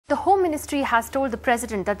Ministry has told the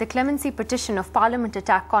President that the clemency petition of Parliament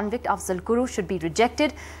attack convict Afzal Guru should be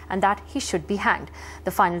rejected and that he should be hanged.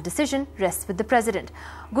 The final decision rests with the President.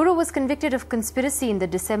 Guru was convicted of conspiracy in the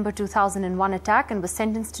December 2001 attack and was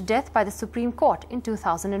sentenced to death by the Supreme Court in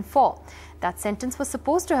 2004. That sentence was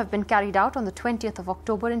supposed to have been carried out on the 20th of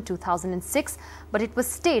October in 2006, but it was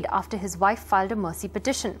stayed after his wife filed a mercy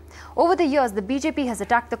petition. Over the years, the BJP has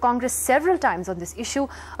attacked the Congress several times on this issue,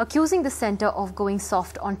 accusing the centre of going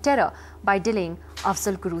soft on terror by delaying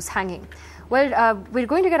Afzal Guru's hanging. Well, we're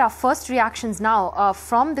going to get our first reactions now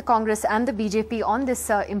from the Congress and the BJP on this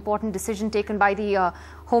important decision taken by the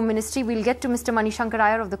Home Ministry. We'll get to Mr. Manishankar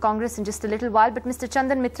Iyer of the Congress in just a little while. But Mr.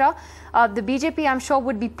 Chandan Mitra, the BJP, I'm sure,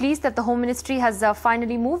 would be pleased that the Home Ministry has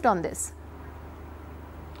finally moved on this.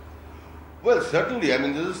 Well, certainly. I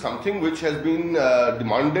mean, this is something which has been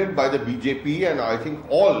demanded by the BJP and I think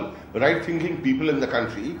all right-thinking people in the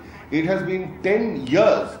country. It has been 10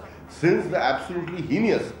 years since the absolutely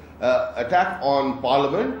heinous attack on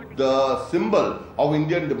Parliament, the symbol of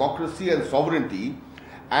Indian democracy and sovereignty,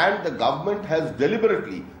 and the government has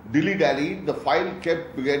deliberately dilly-dallied. The file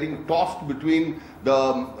kept getting tossed between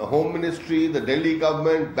the Home Ministry, the Delhi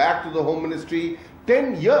government, back to the Home Ministry.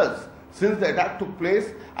 10 years since the attack took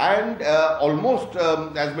place, and almost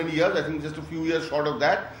as many years, I think just a few years short of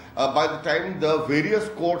that, by the time the various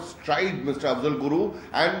courts tried Mr. Afzal Guru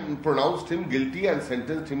and pronounced him guilty and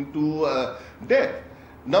sentenced him to death.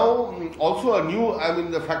 Now, also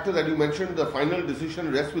the factor that you mentioned, the final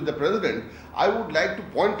decision rests with the President. I would like to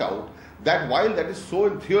point out that while that is so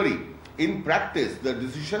in theory, in practice, the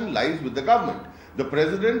decision lies with the government. The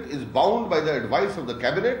President is bound by the advice of the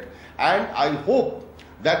Cabinet, and I hope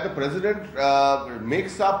that the President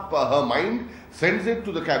makes up her mind, sends it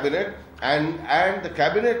to the Cabinet, and the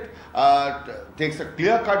Cabinet takes a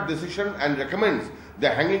clear-cut decision and recommends the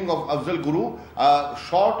hanging of Afzal Guru.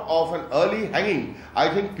 Short of an early hanging, I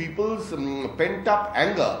think people's pent-up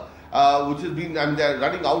anger, which has been, they're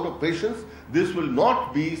running out of patience, this will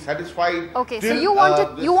not be satisfied. Okay, so you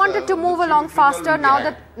wanted to move along faster now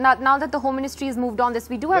that the Home Ministry has moved on this.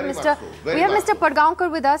 We do have Mr. Padgaonkar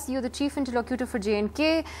with us. You're the chief interlocutor for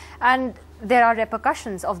J&K, and there are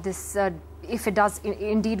repercussions of this if it does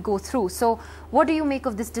indeed go through. So what do you make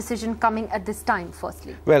of this decision coming at this time,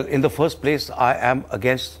 firstly? Well, in the first place, I am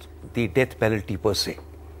against the death penalty per se.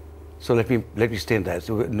 So let me state that.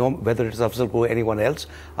 So whether it's Afzal Guru or anyone else,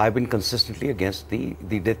 I've been consistently against the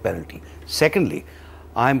death penalty. Secondly,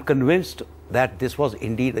 I'm convinced that this was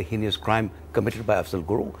indeed a heinous crime committed by Afzal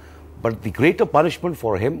Guru, but the greater punishment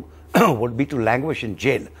for him would be to languish in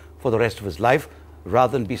jail for the rest of his life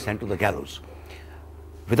rather than be sent to the gallows.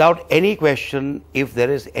 Without any question, if there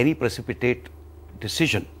is any precipitate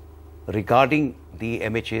decision regarding the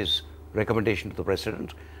MHA's recommendation to the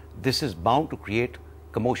President, this is bound to create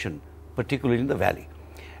commotion, particularly in the valley.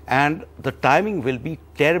 And the timing will be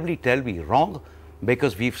terribly, terribly wrong,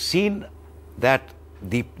 because we've seen that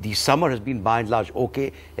the summer has been by and large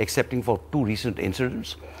okay, excepting for two recent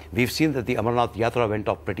incidents. We've seen that the Amarnath Yatra went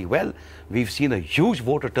off pretty well. We've seen a huge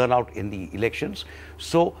voter turnout in the elections.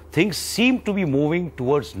 So things seem to be moving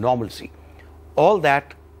towards normalcy. All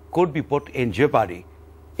that could be put in jeopardy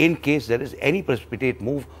in case there is any precipitate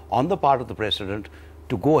move on the part of the President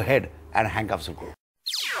to go ahead and hang Afzal Guru.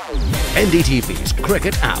 NDTV's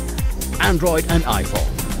cricket app, Android and iPhone,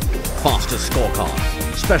 fastest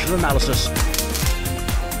scorecard, special analysis,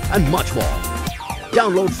 and much more.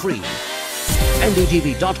 Download free.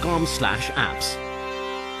 ndtv.com/apps.